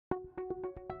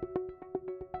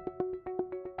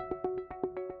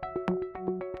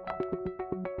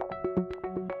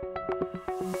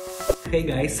Hey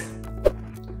guys,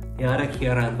 Yara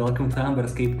here and welcome to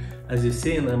Amberscape. As you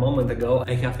see a moment ago,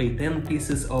 I have 10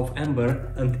 pieces of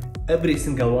amber and every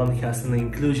single one has an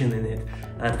inclusion in it.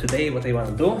 And today what I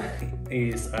want to do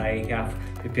is I have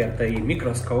prepared a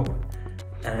microscope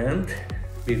and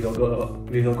we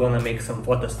will gonna make some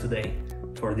photos today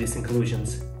for these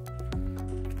inclusions.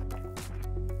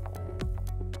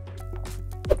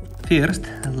 First,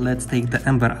 let's take the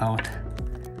amber out.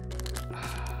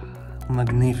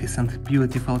 Magnificent,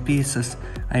 beautiful pieces.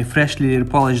 I freshly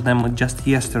polished them just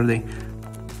yesterday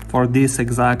for this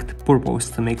exact purpose,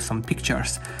 to make some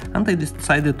pictures. And I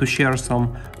decided to share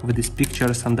some of these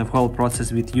pictures and the whole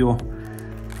process with you,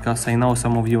 because I know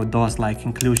some of you does like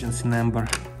inclusions in amber.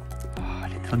 Oh,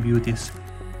 little beauties.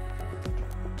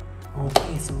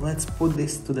 Okay, so let's put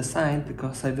this to the side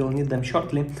because I will need them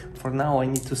shortly. For now I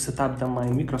need to set up my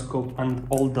microscope and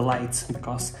all the lights,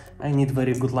 because I need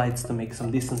very good lights to make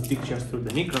some decent pictures through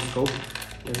the microscope.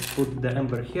 Let's put the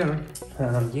amber here.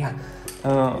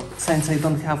 Since I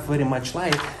don't have very much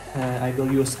light, I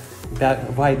will use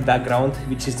white background,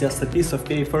 which is just a piece of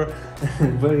paper.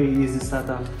 Very easy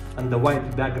setup, and the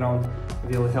white background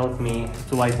will help me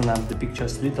to lighten up the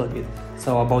pictures a little bit.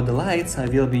 So about the lights, I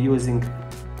will be using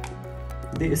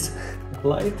this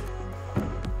light.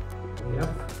 Yep.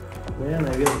 Then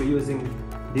I will be using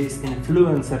this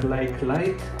influencer-like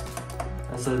light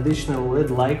as an additional LED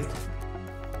light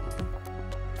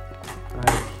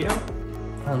right here.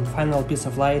 And final piece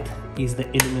of light is the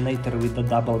illuminator with the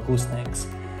double goosenecks.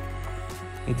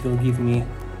 It will give me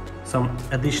some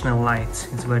additional lights.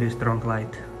 It's very strong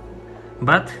light.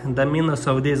 But the minus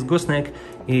of this gooseneck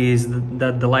is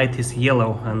that the light is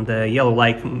yellow, and the yellow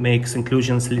light makes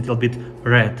inclusions a little bit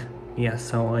red. Yeah,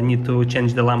 so I need to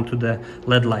change the lamp to the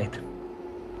LED light.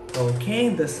 Okay,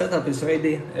 the setup is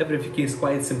ready. Everything is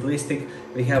quite simplistic.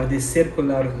 We have this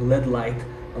circular LED light.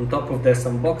 On top of there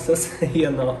some boxes.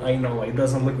 I know it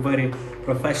doesn't look very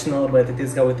professional, but it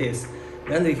is how it is.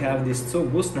 Then we have these two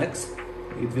goosenecks.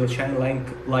 It will shine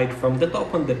light from the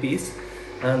top on the piece.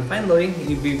 And finally,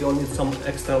 if we will need some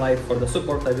extra light for the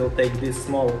support, I will take this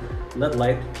small LED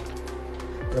light,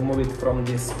 remove it from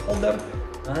this holder,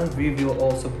 and we will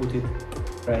also put it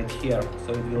right here,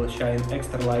 so it will shine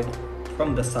extra light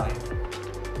from the side,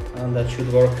 and that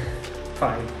should work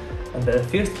fine. And the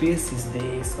first piece is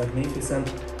this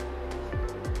magnificent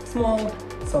small,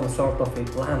 some sort of a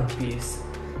plant piece.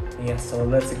 Yeah, so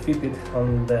let's equip it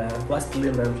on the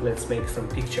plastilin and let's make some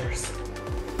pictures.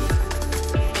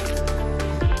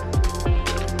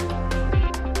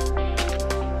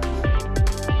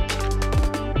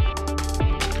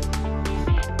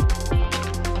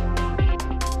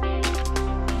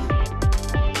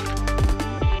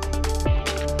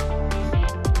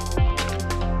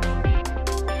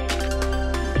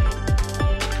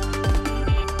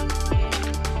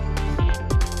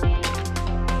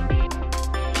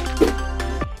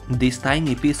 This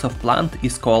tiny piece of plant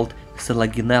is called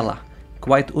Selaginella,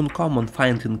 quite uncommon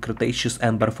find in Cretaceous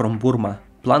amber from Burma.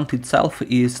 Plant itself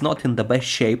is not in the best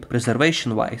shape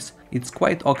preservation-wise. It's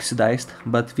quite oxidized,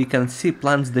 but we can see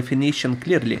plant's definition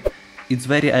clearly. It's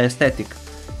very aesthetic,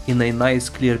 in a nice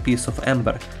clear piece of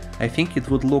amber. I think it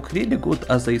would look really good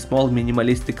as a small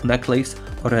minimalistic necklace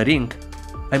or a ring.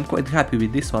 I'm quite happy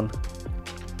with this one.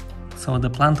 So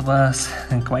the plant was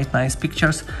quite nice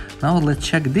pictures. Now let's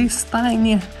check this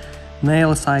tiny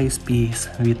nail-size piece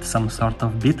with some sort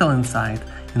of beetle inside.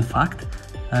 In fact,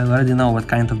 I already know what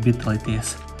kind of beetle it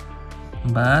is.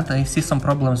 But I see some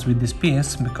problems with this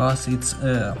piece because it's,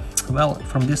 well,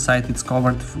 from this side it's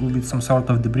covered with some sort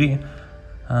of debris,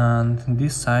 and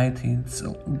this side it's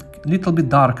a little bit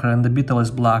darker and the beetle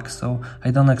is black, so I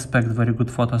don't expect very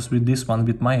good photos with this one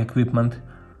with my equipment.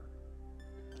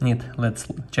 Neat, let's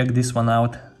check this one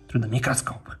out through the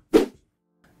microscope.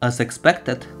 As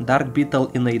expected, dark beetle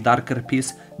in a darker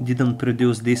piece didn't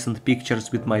produce decent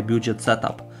pictures with my budget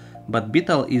setup. But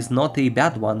beetle is not a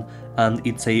bad one, and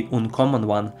it's a uncommon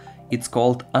one. It's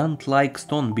called ant-like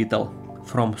stone beetle,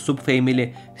 from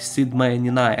subfamily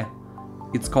Sidmaeninae.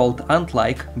 It's called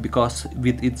ant-like because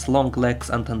with its long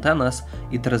legs and antennas,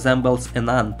 it resembles an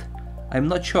ant. I'm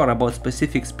not sure about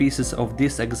specific species of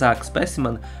this exact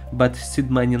specimen, but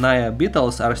Sidmaeninae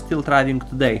beetles are still thriving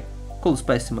today. Cool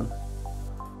specimen.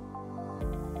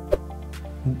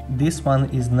 This one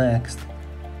is next.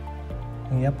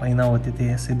 Yep, I know what it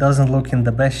is. It doesn't look in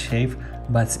the best shape,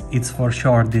 but it's for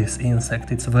sure this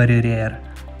insect. It's very rare.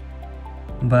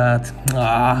 But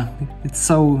it's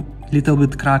so little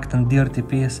bit cracked and dirty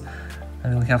piece.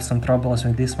 I will have some troubles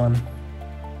with this one.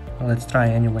 Let's try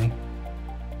anyway.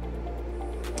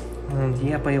 And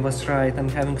yep, I was right. I'm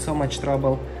having so much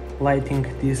trouble lighting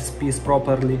this piece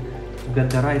properly to get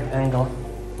the right angle.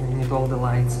 I need all the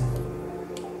lights.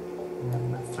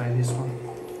 Let's try this one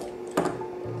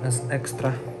as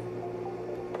extra.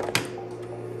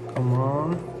 Come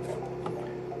on,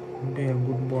 be a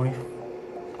good boy.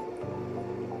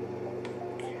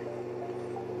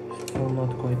 Still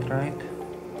not quite right.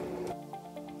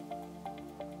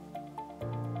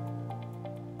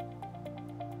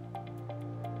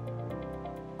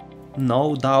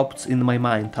 No doubts in my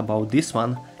mind about this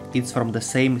one. It's from the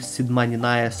same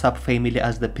Sidmaninae subfamily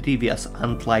as the previous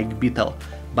ant-like beetle,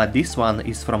 but this one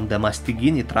is from the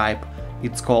Mastigini tribe.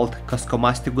 It's called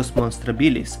Cascomasticus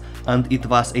monstrabilis, and it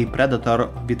was a predator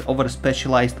with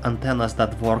over-specialized antennas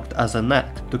that worked as a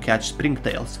net to catch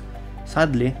springtails.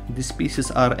 Sadly, these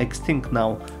species are extinct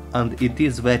now, and it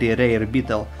is very rare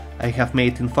beetle. I have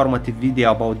made informative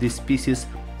video about this species,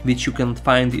 which you can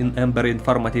find in Amber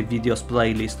Informative Videos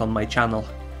playlist on my channel.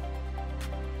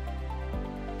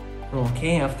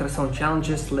 Okay, after some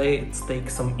challenges, let's take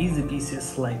some easy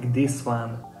pieces like this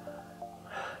one.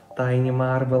 Tiny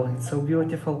marble, it's so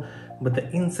beautiful, but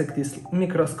the insect is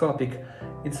microscopic.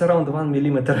 It's around 1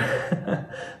 millimeter,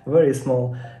 very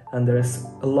small, and there's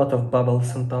a lot of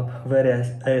bubbles on top, very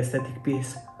aesthetic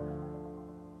piece.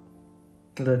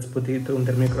 Let's put it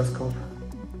under microscope.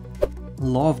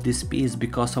 Love this piece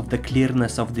because of the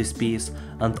clearness of this piece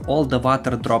and all the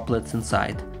water droplets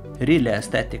inside. Really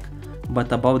aesthetic.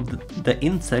 But about the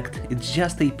insect, it's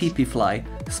just a pee-pee fly,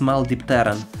 small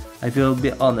dipteran. I will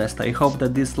be honest, I hope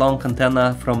that this long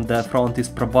antenna from the front is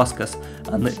proboscis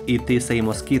and it is a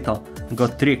mosquito.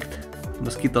 Got tricked.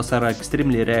 Mosquitoes are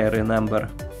extremely rare in Amber.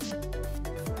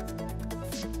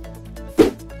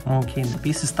 Okay, the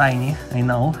piece is tiny, I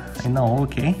know,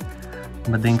 okay.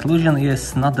 But the inclusion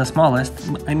is not the smallest.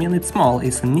 I mean, it's small,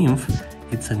 it's a nymph.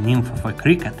 It's a nymph of a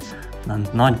cricket.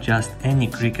 And not just any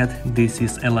cricket, this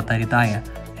is Elataridae,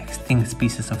 extinct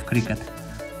species of cricket.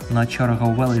 Not sure how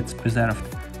well it's preserved.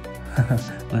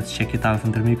 Let's check it out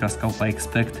under microscope. I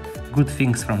expect good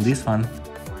things from this one.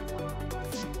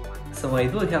 So I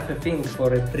do have a thing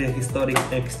for a prehistoric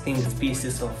extinct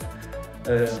species of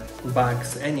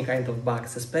bugs, any kind of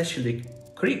bugs, especially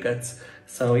crickets.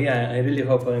 So yeah, I really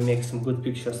hope I make some good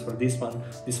pictures for this one.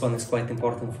 This one is quite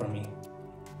important for me.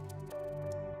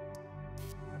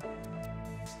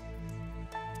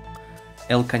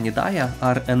 Elcanidae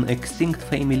are an extinct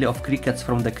family of crickets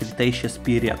from the Cretaceous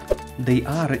period. They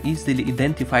are easily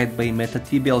identified by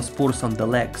metatibial spurs on the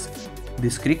legs.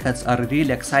 These crickets are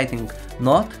really exciting,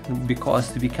 not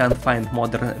because we can't find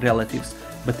modern relatives,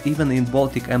 but even in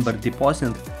Baltic amber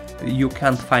deposit you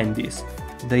can't find these.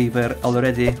 They were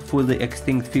already fully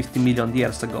extinct 50 million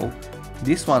years ago.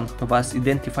 This one was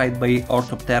identified by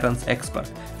orthopterans expert,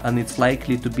 and it's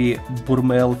likely to be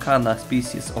Burmeelcana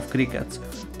species of crickets.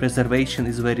 Preservation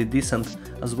is very decent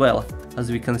as well,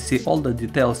 as we can see all the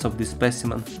details of this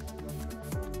specimen.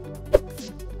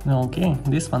 Okay,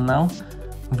 this one now.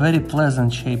 Very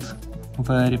pleasant shape.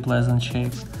 Very pleasant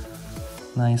shape.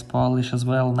 Nice polish as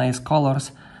well, nice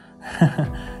colors.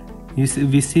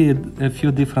 We see a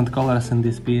few different colors in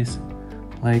this piece.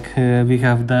 Like we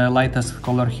have the lightest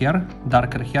color here,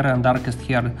 darker here and darkest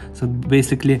here. So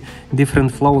basically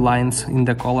different flow lines in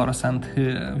the colors, and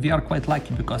we are quite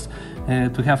lucky because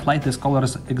to have lightest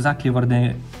colors exactly where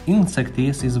the insect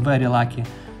is very lucky.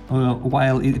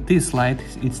 While it is light,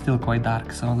 it's still quite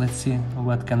dark. So let's see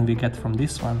what can we get from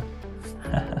this one.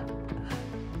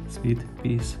 Sweet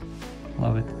piece,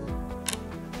 love it.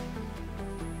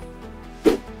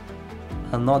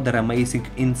 Another amazing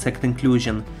insect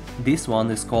inclusion. This one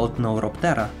is called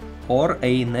Neuroptera, or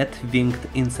a net-winged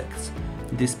insects.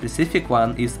 This specific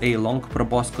one is a long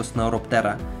proboscis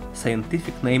Neuroptera.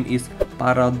 Scientific name is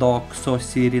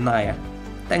Paradoxosirinae.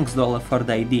 Thanks Dola for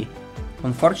the ID.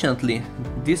 Unfortunately,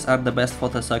 these are the best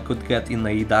photos I could get in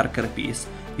a darker piece.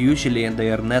 Usually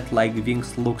their net-like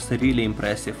wings looks really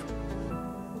impressive.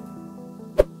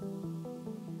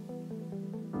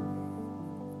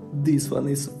 This one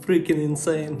is freaking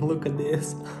insane, look at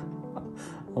this.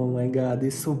 Oh my god,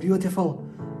 it's so beautiful.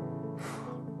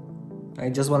 I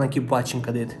just wanna keep watching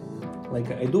at it. Like,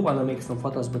 I do wanna make some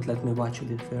photos, but let me watch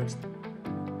it first.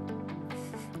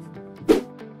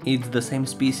 It's the same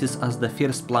species as the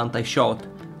first plant I showed,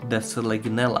 the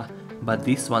Selaginella, but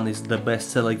this one is the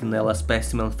best Selaginella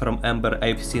specimen from amber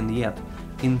I've seen yet.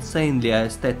 Insanely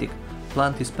aesthetic,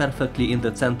 plant is perfectly in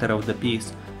the center of the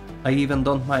piece. I even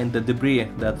don't mind the debris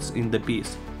that's in the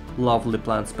piece. Lovely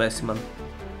plant specimen.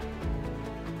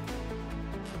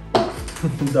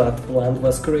 That plant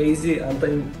was crazy, and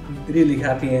I'm really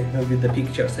happy with the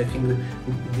pictures. I think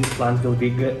this plant will be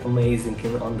amazing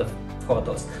on the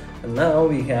photos. And now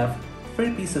we have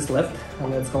 3 pieces left,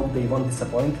 and let's hope they won't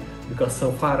disappoint, because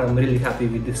so far I'm really happy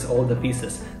with all the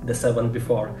pieces, the 7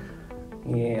 before.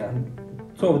 Yeah,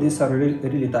 2 of these are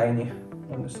really tiny,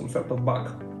 and there's some sort of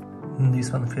bug.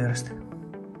 This one first.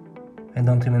 I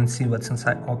don't even see what's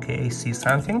inside. Okay, I see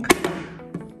something.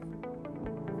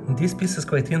 This piece is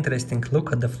quite interesting.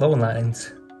 Look at the flow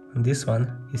lines. This one,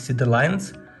 you see the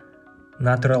lines?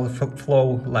 Natural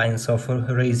flow lines of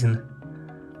resin.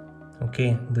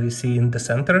 Okay, do you see in the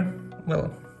center?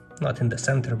 Well, not in the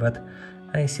center, but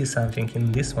I see something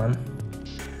in this one.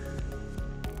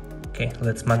 Okay,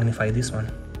 let's magnify this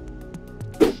one.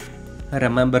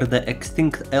 Remember the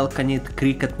extinct elkanid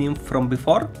cricket nymph from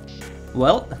before?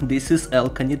 Well, this is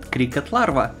elkanid cricket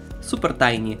larva, super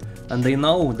tiny, and I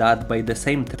know that by the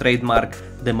same trademark,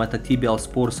 the metatibial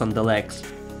spurs on the legs.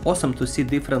 Awesome to see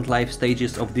different life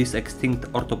stages of these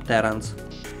extinct orthopterans.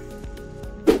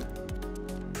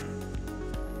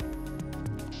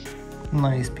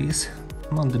 Nice piece,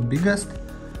 not the biggest.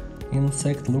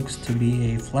 Insect looks to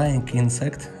be a flying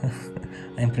insect.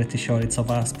 I'm pretty sure it's a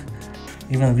wasp.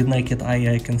 Even with naked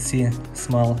eye I can see a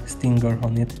small stinger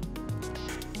on it.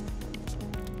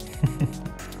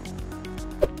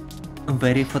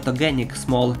 Very photogenic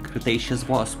small Cretaceous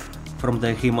wasp from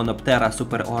the Hymenoptera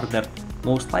superorder,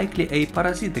 most likely a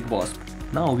parasitic wasp.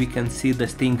 Now we can see the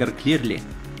stinger clearly.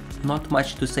 Not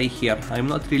much to say here, I'm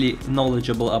not really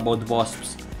knowledgeable about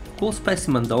wasps. Cool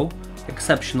specimen though,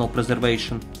 exceptional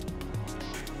preservation.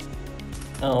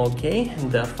 Okay,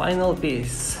 the final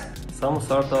piece, some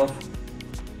sort of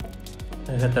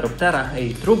Heteroptera,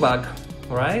 a true bug,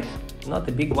 right? Not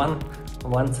a big one.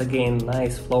 Once again,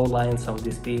 nice flow lines of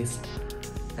this piece.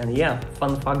 And yeah,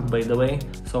 fun fact by the way,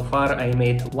 so far I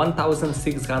made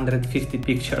 1650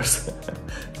 pictures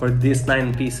for these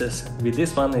 9 pieces. With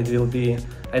this one it will be,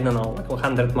 I don't know, like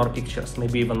 100 more pictures,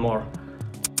 maybe even more.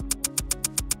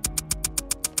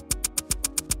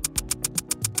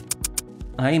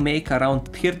 I make around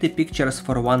 30 pictures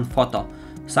for one photo,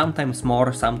 sometimes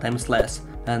more, sometimes less.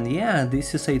 And yeah,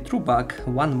 this is a true bug,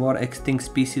 one more extinct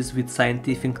species with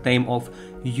scientific name of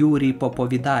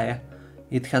Eurypopovidae.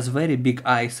 It has very big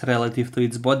eyes relative to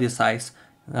its body size,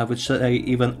 which are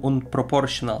even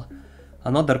unproportional.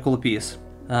 Another cool piece.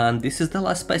 And this is the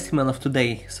last specimen of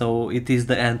today, so it is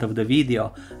the end of the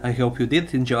video. I hope you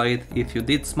did enjoy it. If you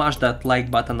did, smash that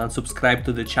like button and subscribe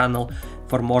to the channel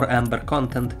for more Amber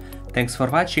content. Thanks for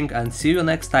watching and see you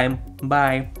next time.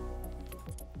 Bye!